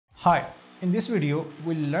Hi, in this video,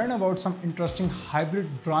 we'll learn about some interesting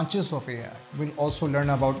hybrid branches of AI. We'll also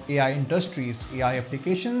learn about AI industries, AI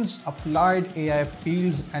applications, applied AI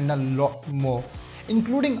fields, and a lot more,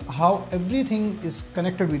 including how everything is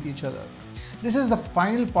connected with each other. This is the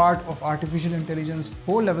final part of artificial intelligence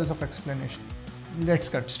 4 levels of explanation. Let's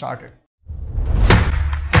get started.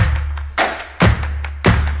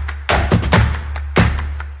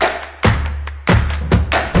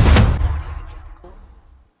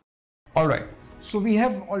 Alright, so we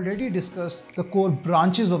have already discussed the core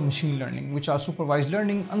branches of machine learning, which are supervised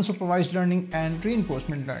learning, unsupervised learning, and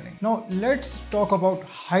reinforcement learning. Now let's talk about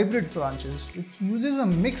hybrid branches, which uses a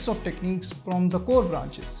mix of techniques from the core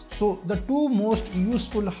branches. So the two most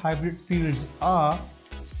useful hybrid fields are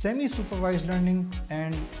semi-supervised learning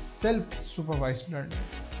and self-supervised learning.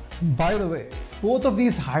 By the way, both of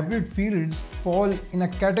these hybrid fields fall in a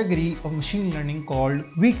category of machine learning called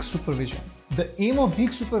weak supervision. The aim of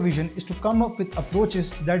weak supervision is to come up with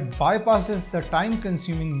approaches that bypasses the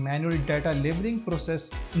time-consuming manual data labeling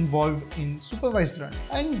process involved in supervised learning.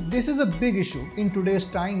 And this is a big issue. In today's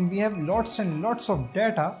time, we have lots and lots of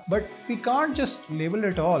data, but we can't just label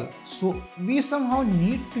it all. So we somehow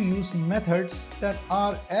need to use methods that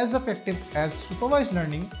are as effective as supervised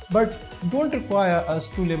learning, but don't require us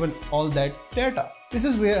to label all that data. This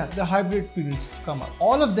is where the hybrid fields come up.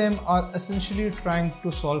 All of them are essentially trying to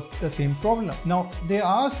solve the same problem. Now, there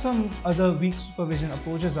are some other weak supervision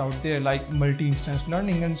approaches out there like multi-instance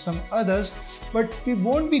learning and some others, but we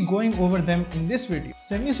won't be going over them in this video.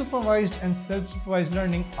 Semi-supervised and self-supervised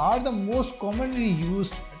learning are the most commonly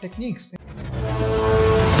used techniques.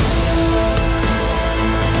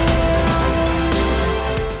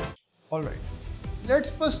 Alright,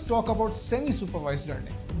 let's first talk about semi-supervised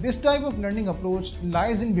learning. This type of learning approach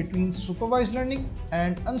lies in between supervised learning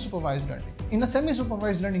and unsupervised learning. In a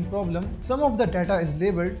semi-supervised learning problem, some of the data is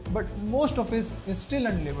labeled, but most of it is still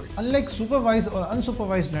unlabeled. Unlike supervised or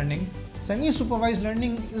unsupervised learning, semi-supervised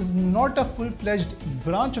learning is not a full-fledged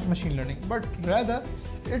branch of machine learning, but rather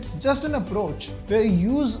it's just an approach where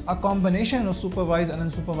you use a combination of supervised and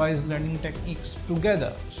unsupervised learning techniques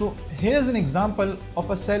together. So here's an example of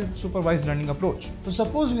a self-supervised learning approach. So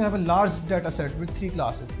suppose you have a large data set with 3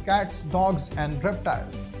 classes, cats, dogs, and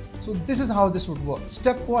reptiles. So this is how this would work.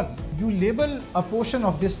 Step 1, you label a portion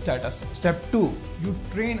of this data set. Step 2, you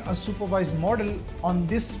train a supervised model on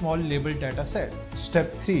this small labeled data set.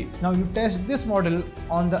 Step 3, now you test this model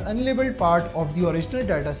on the unlabeled part of the original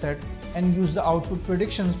data set and use the output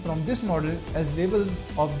predictions from this model as labels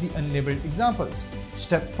of the unlabeled examples.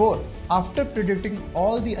 Step 4, after predicting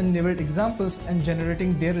all the unlabeled examples and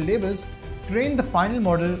generating their labels, train the final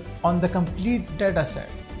model on the complete data set.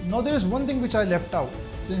 Now there is one thing which I left out.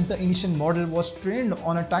 Since the initial model was trained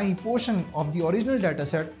on a tiny portion of the original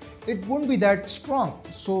dataset, it won't be that strong.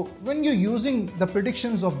 So when you're using the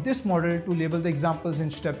predictions of this model to label the examples in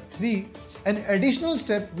step 3, an additional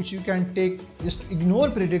step which you can take is to ignore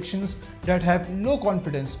predictions that have low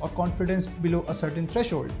confidence or confidence below a certain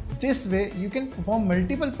threshold. This way you can perform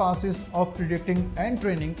multiple passes of predicting and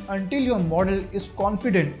training until your model is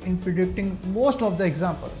confident in predicting most of the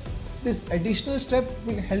examples. This additional step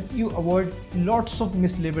will help you avoid lots of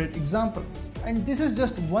mislabeled examples. And this is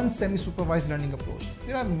just one semi-supervised learning approach.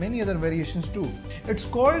 There are many other variations too. It's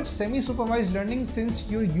called semi-supervised learning since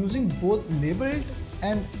you're using both labeled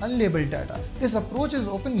and unlabeled data. This approach is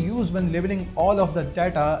often used when labeling all of the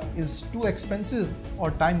data is too expensive or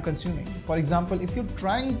time consuming. For example, if you're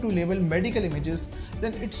trying to label medical images,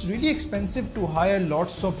 then it's really expensive to hire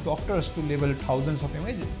lots of doctors to label thousands of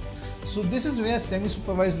images. So this is where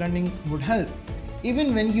semi-supervised learning would help.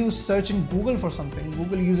 Even when you search in Google for something,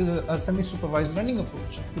 Google uses a semi-supervised learning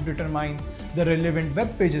approach to determine the relevant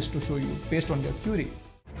web pages to show you based on your query.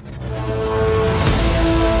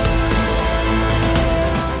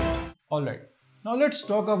 Alright, now let's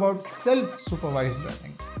talk about self-supervised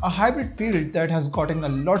learning, a hybrid field that has gotten a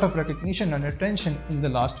lot of recognition and attention in the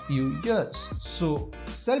last few years. So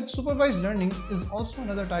self-supervised learning is also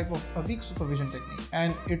another type of a weak supervision technique,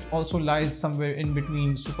 and it also lies somewhere in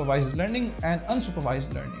between supervised learning and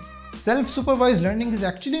unsupervised learning. Self-supervised learning is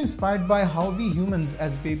actually inspired by how we humans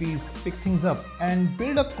as babies pick things up and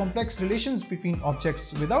build up complex relations between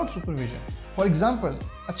objects without supervision. For example,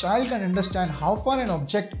 a child can understand how far an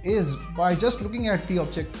object is by just looking at the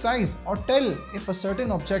object size or tell if a certain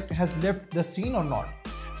object has left the scene or not.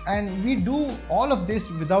 And we do all of this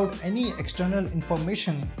without any external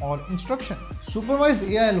information or instruction. Supervised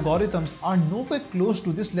AI algorithms are nowhere close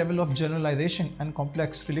to this level of generalization and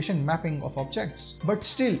complex relation mapping of objects. But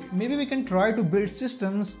still, maybe we can try to build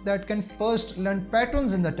systems that can first learn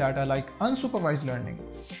patterns in the data like unsupervised learning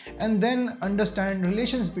and then understand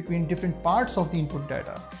relations between different parts of the input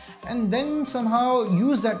data, and then somehow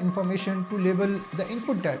use that information to label the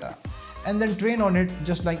input data and then train on it,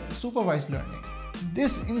 just like supervised learning.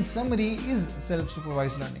 This in summary is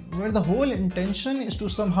self-supervised learning, where the whole intention is to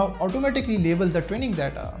somehow automatically label the training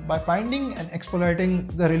data by finding and exploiting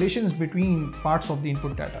the relations between parts of the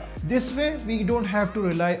input data. This way we don't have to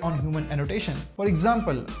rely on human annotation. For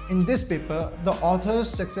example, in this paper, the authors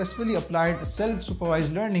successfully applied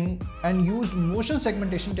self-supervised learning and used motion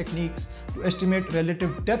segmentation techniques to estimate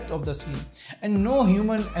relative depth of the scene, and no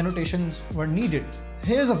human annotations were needed.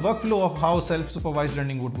 Here's a workflow of how self-supervised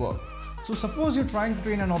learning would work. So suppose you're trying to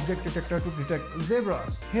train an object detector to detect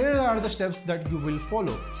zebras. Here are the steps that you will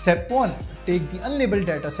follow. Step 1. Take the unlabeled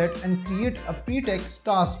dataset and create a pretext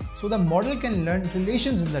task so the model can learn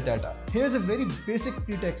relations in the data. Here's a very basic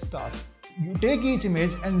pretext task. You take each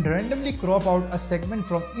image and randomly crop out a segment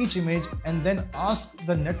from each image and then ask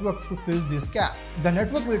the network to fill this gap. The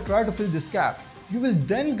network will try to fill this gap. You will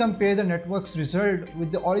then compare the network's result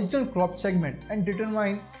with the original cropped segment and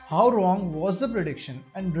determine how wrong was the prediction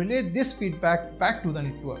and relay this feedback back to the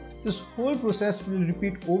network. This whole process will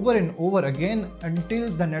repeat over and over again until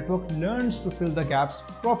the network learns to fill the gaps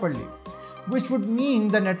properly, which would mean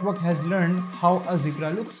the network has learned how a zebra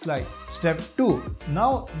looks like. Step 2.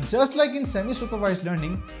 Now, just like in semi-supervised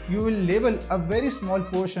learning, you will label a very small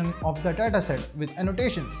portion of the dataset with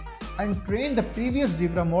annotations and train the previous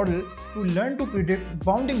zebra model to learn to predict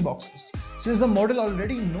bounding boxes. Since the model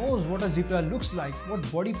already knows what a zebra looks like, what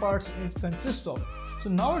body parts it consists of, so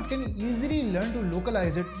now it can easily learn to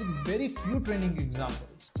localize it with very few training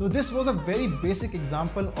examples. So this was a very basic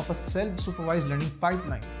example of a self-supervised learning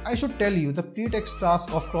pipeline. I should tell you, the pretext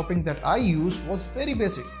task of cropping that I used was very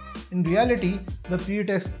basic. In reality, the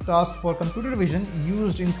pretext task for computer vision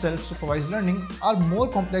used in self-supervised learning are more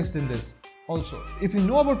complex than this. Also, if you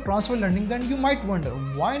know about transfer learning, then you might wonder,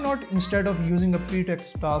 why not instead of using a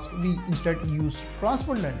pretext task, we instead use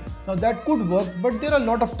transfer learning? Now that could work, but there are a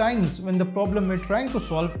lot of times when the problem we're trying to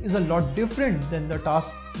solve is a lot different than the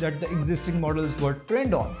task that the existing models were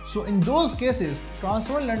trained on. So in those cases,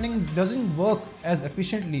 transfer learning doesn't work as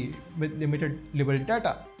efficiently with limited labeled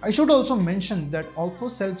data. I should also mention that although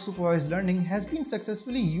self-supervised learning has been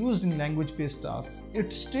successfully used in language-based tasks,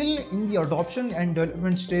 it's still in the adoption and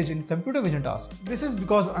development stage in computer vision tasks. This is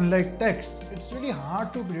because unlike text, it's really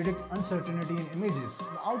hard to predict uncertainty in images.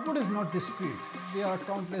 The output is not discrete. There are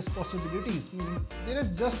countless possibilities, meaning there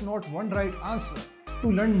is just not one right answer.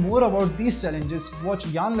 To learn more about these challenges, watch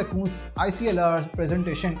Jan LeCun's ICLR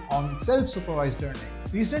presentation on self-supervised learning.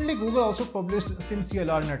 Recently, Google also published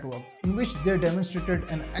SimCLR network, in which they demonstrated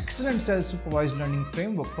an excellent self-supervised learning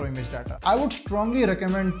framework for image data. I would strongly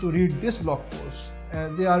recommend to read this blog post.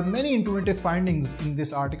 There are many intuitive findings in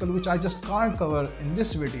this article which I just can't cover in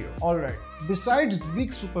this video. Alright, besides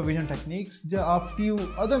weak supervision techniques, there are few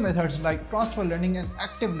other methods like transfer learning and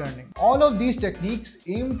active learning. All of these techniques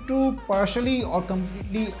aim to partially or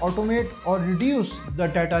completely automate or reduce the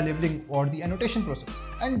data labeling or the annotation process.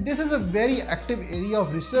 And this is a very active area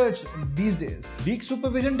of research these days. Weak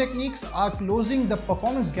supervision techniques are closing the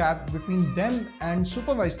performance gap between them and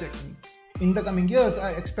supervised techniques. In the coming years,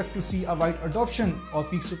 I expect to see a wide adoption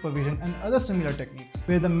of weak supervision and other similar techniques,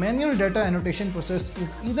 where the manual data annotation process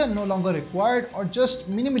is either no longer required or just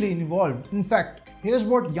minimally involved. In fact, here's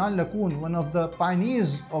what Jan LeCun, one of the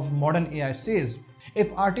pioneers of modern AI, says.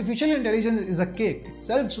 If artificial intelligence is a cake,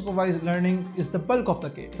 self-supervised learning is the bulk of the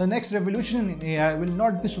cake. The next revolution in AI will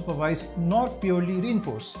not be supervised nor purely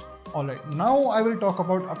reinforced. Alright, now I will talk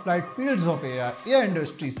about applied fields of AI, AI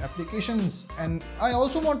industries, applications, and I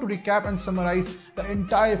also want to recap and summarize the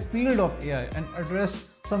entire field of AI and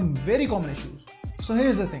address some very common issues. So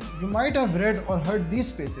here's the thing, you might have read or heard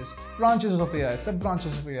these phrases: branches of AI,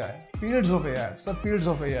 sub-branches of AI, fields of AI, subfields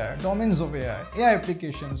of AI, domains of AI, AI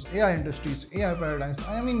applications, AI industries, AI paradigms.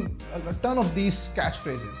 I mean, a ton of these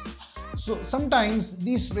catchphrases. So sometimes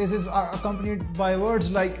these phrases are accompanied by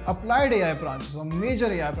words like applied AI branches or major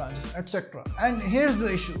AI branches, etc. And here's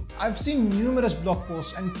the issue. I've seen numerous blog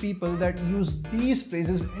posts and people that use these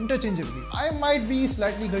phrases interchangeably. I might be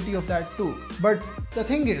slightly guilty of that too. But the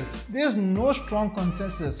thing is, there's no strong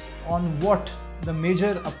consensus on what the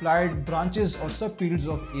major applied branches or subfields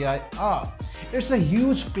of AI are. It's a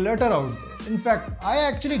huge clutter out there. In fact, I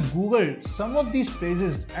actually googled some of these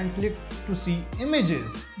phrases and clicked to see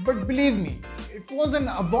images. But believe me, it was an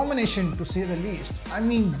abomination to say the least. I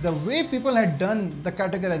mean, the way people had done the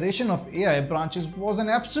categorization of AI branches was an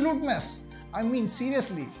absolute mess. I mean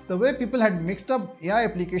seriously, the way people had mixed up AI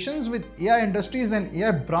applications with AI industries and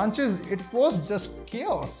AI branches, it was just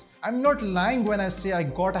chaos. I'm not lying when I say I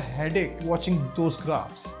got a headache watching those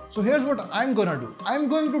graphs. So here's what I'm gonna do. I'm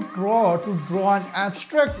going to draw an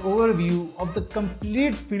abstract overview of the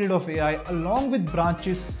complete field of AI along with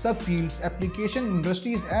branches, subfields, application,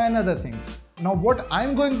 industries and other things. Now what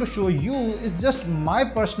I'm going to show you is just my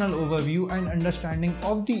personal overview and understanding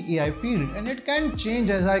of the AI field, and it can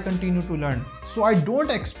change as I continue to learn. So I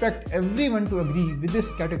don't expect everyone to agree with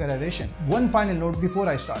this categorization. One final note before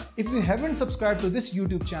I start. If you haven't subscribed to this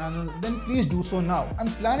YouTube channel, then please do so now. I'm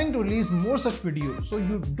planning to release more such videos, so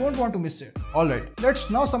you don't want to miss it. Alright,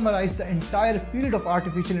 let's now summarize the entire field of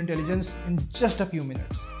artificial intelligence in just a few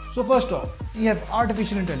minutes. So first off, we have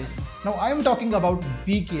artificial intelligence. Now I am talking about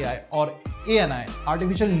weak AI or ANI,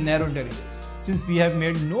 artificial narrow intelligence. Since we have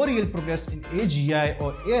made no real progress in AGI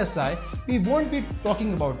or ASI, we won't be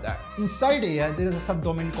talking about that. Inside AI, there is a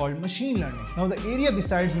subdomain called machine learning. Now the area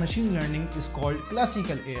besides machine learning is called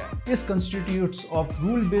classical AI. This constitutes of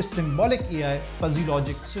rule-based symbolic AI, fuzzy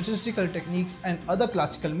logic, statistical techniques and other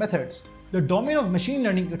classical methods. The domain of machine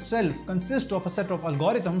learning itself consists of a set of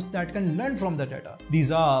algorithms that can learn from the data. These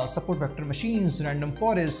are support vector machines, random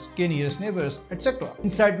forests, k-nearest neighbors, etc.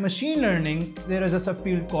 Inside machine learning, there is a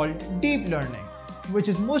subfield called deep learning, which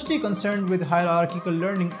is mostly concerned with hierarchical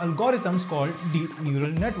learning algorithms called deep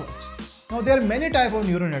neural networks. Now there are many types of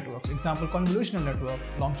neural networks, example convolutional network,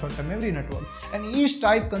 long short-term memory network, and each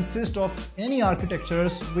type consists of any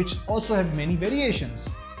architectures which also have many variations.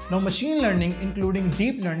 Now machine learning, including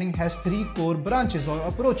deep learning, has three core branches or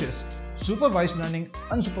approaches: supervised learning,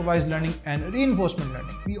 unsupervised learning and reinforcement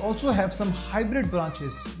learning. We also have some hybrid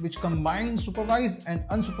branches which combine supervised and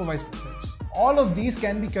unsupervised methods. All of these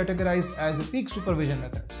can be categorized as peak supervision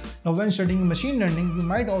methods. Now when studying machine learning, you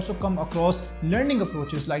might also come across learning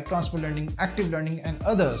approaches like transfer learning, active learning and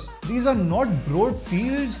others. These are not broad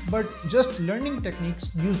fields but just learning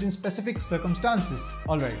techniques used in specific circumstances.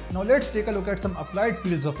 Alright, now let's take a look at some applied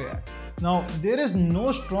fields of AI. Now there is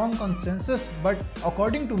no strong consensus, but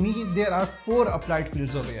according to me there are 4 applied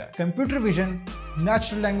fields of AI: computer vision,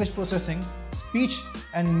 natural language processing, speech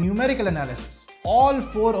and numerical analysis. All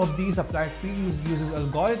 4 of these applied fields uses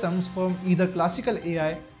algorithms from either classical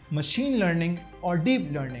AI, machine learning or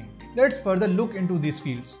deep learning. Let's further look into these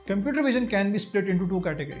fields. Computer vision can be split into 2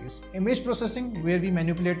 categories: image processing, where we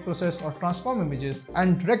manipulate, process or transform images,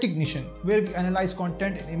 and recognition, where we analyze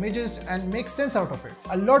content in images and make sense out of it.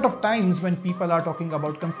 A lot of times when people are talking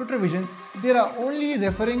about computer vision, they are only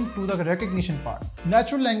referring to the recognition part.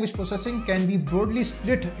 Natural language processing can be broadly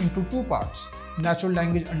split into 2 parts: natural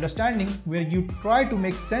language understanding, where you try to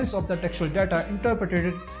make sense of the textual data, interpret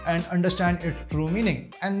it and understand its true meaning,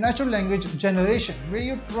 and natural language generation, where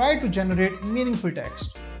you try to generate meaningful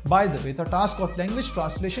text. By the way, the task of language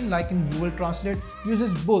translation, like in Google Translate,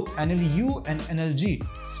 uses both NLU and NLG.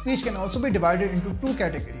 Speech can also be divided into 2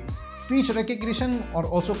 categories: speech recognition, or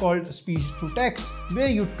also called speech to text,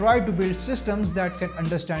 where you try to build systems that can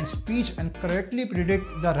understand speech and correctly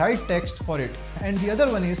predict the right text for it. And the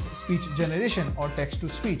other one is speech generation or text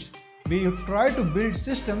to speech, where you try to build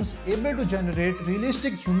systems able to generate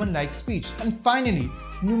realistic human-like speech. And finally,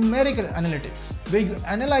 numerical analytics, where you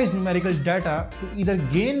analyze numerical data to either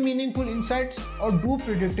gain meaningful insights or do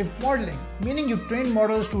predictive modeling, meaning you train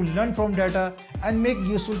models to learn from data and make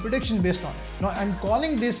useful prediction based on it. Now I'm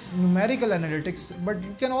calling this numerical analytics, but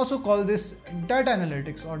you can also call this data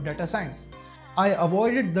analytics or data science. I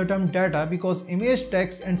avoided the term data because image,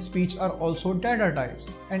 text and speech are also data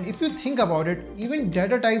types. And if you think about it, even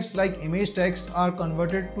data types like image, text are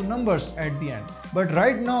converted to numbers at the end. But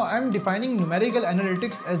right now I'm defining numerical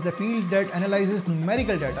analytics as the field that analyzes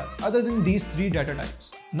numerical data other than these 3 data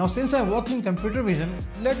types. Now since I work in computer vision,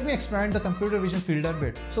 let me expand the computer vision field a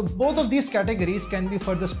bit. So both of these categories can be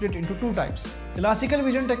further split into 2 types: classical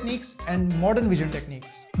vision techniques and modern vision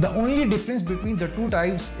techniques. The only difference between the 2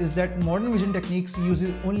 types is that modern vision techniques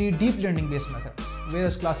uses only deep learning based methods,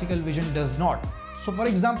 whereas classical vision does not. So for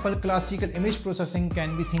example, classical image processing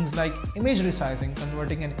can be things like image resizing,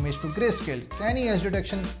 converting an image to grayscale, canny edge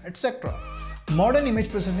detection, etc. Modern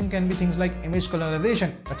image processing can be things like image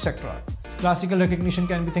colorization, etc. Classical recognition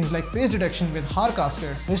can be things like face detection with Haar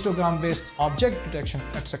cascades, histogram-based object detection,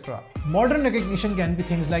 etc. Modern recognition can be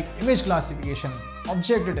things like image classification,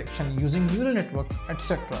 object detection using neural networks,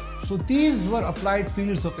 etc. So these were applied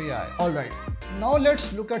fields of AI. Alright, now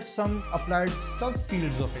let's look at some applied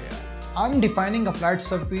subfields of AI. I'm defining applied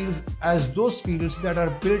subfields as those fields that are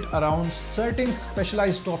built around certain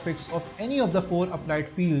specialized topics of any of the 4 applied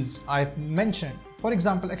fields I've mentioned. For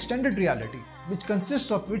example, extended reality, which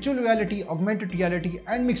consists of virtual reality, augmented reality,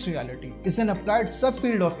 and mixed reality, is an applied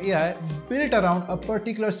subfield of AI built around a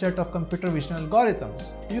particular set of computer vision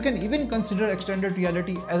algorithms. You can even consider extended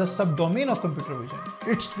reality as a subdomain of computer vision.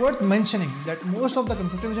 It's worth mentioning that most of the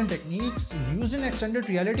computer vision techniques used in extended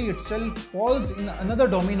reality itself falls in another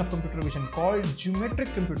domain of computer vision called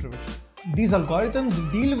geometric computer vision. These algorithms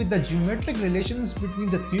deal with the geometric relations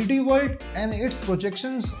between the 3D world and its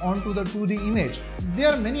projections onto the 2D image.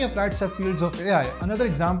 There are many applied subfields of AI. Another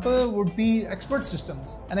example would be expert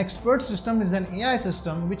systems. An expert system is an AI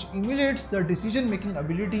system which emulates the decision-making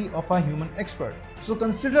ability of a human expert. So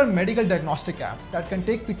consider a medical diagnostic app that can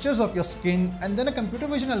take pictures of your skin, and then a computer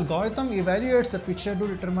vision algorithm evaluates the picture to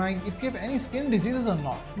determine if you have any skin diseases or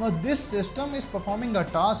not. Now this system is performing a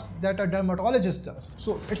task that a dermatologist does.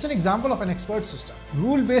 So it's an example of an expert system.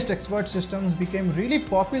 Rule-based expert systems became really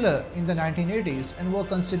popular in the 1980s and were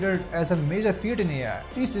considered as a major feat in AI.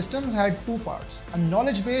 These systems had two parts: a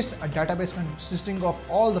knowledge base, a database consisting of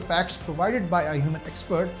all the facts provided by a human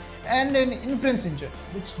expert, and an inference engine,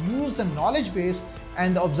 which used the knowledge base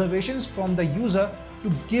and the observations from the user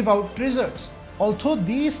to give out results. Although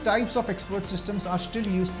these types of expert systems are still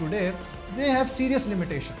used today, they have serious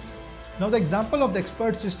limitations. Now the example of the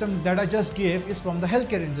expert system that I just gave is from the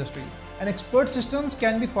healthcare industry, and expert systems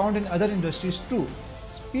can be found in other industries too.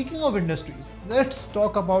 Speaking of industries, let's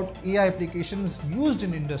talk about AI applications used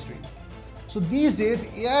in industries. So these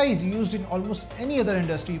days, AI is used in almost any other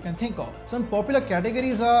industry you can think of. Some popular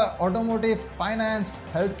categories are automotive, finance,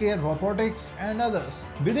 healthcare, robotics, and others.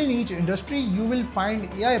 Within each industry, you will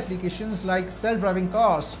find AI applications like self-driving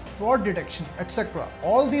cars, fraud detection, etc.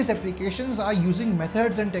 All these applications are using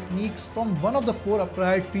methods and techniques from one of the four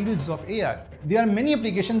applied fields of AI. There are many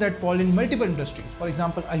applications that fall in multiple industries. For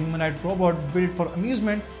example, a humanoid robot built for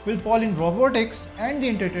amusement will fall in robotics and the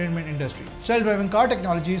entertainment industry. Self-driving car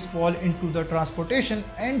technologies fall into the transportation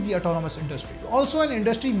and the autonomous industry. Also, an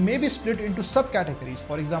industry may be split into subcategories.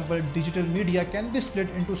 For example, digital media can be split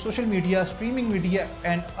into social media, streaming media,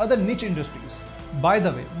 and other niche industries. By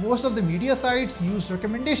the way, most of the media sites use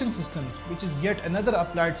recommendation systems, which is yet another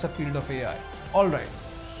applied subfield of AI. Alright.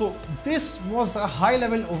 So this was a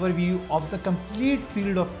high-level overview of the complete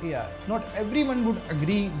field of AI. Not everyone would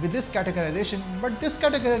agree with this categorization, but this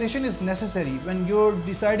categorization is necessary when you're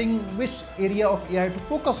deciding which area of AI to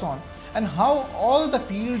focus on and how all the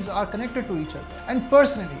fields are connected to each other. And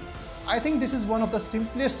personally, I think this is one of the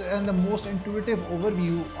simplest and the most intuitive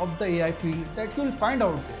overview of the AI field that you'll find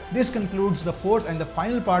out there. This concludes the fourth and the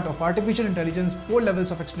final part of Artificial Intelligence 4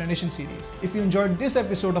 Levels of Explanation series. If you enjoyed this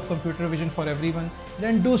episode of Computer Vision for Everyone,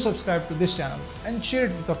 then do subscribe to this channel and share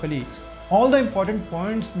it with your colleagues. All the important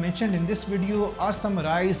points mentioned in this video are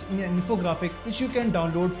summarized in an infographic which you can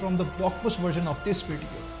download from the blog post version of this video.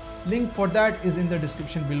 Link for that is in the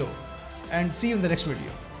description below. And see you in the next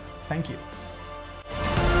video. Thank you.